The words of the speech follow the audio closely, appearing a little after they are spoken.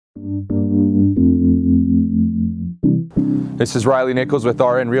This is Reilly Nicholls with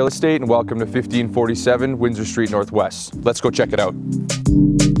RN Real Estate, and welcome to 1547 Windsor Street Northwest. Let's go check it out.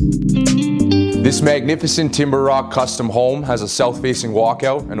 This magnificent timber rock custom home has a south-facing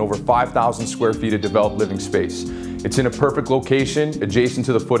walkout and over 5,000 square feet of developed living space. It's in a perfect location, adjacent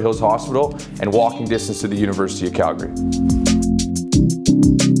to the Foothills Hospital and walking distance to the University of Calgary.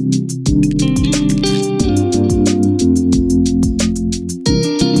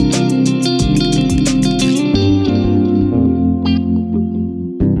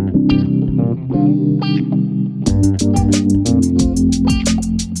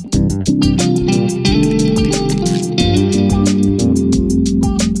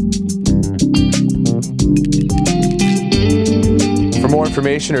 For more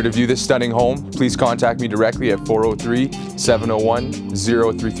information or to view this stunning home, please contact me directly at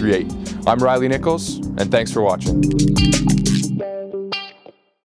 403-701-0338. I'm Reilly Nicholls, and thanks for watching.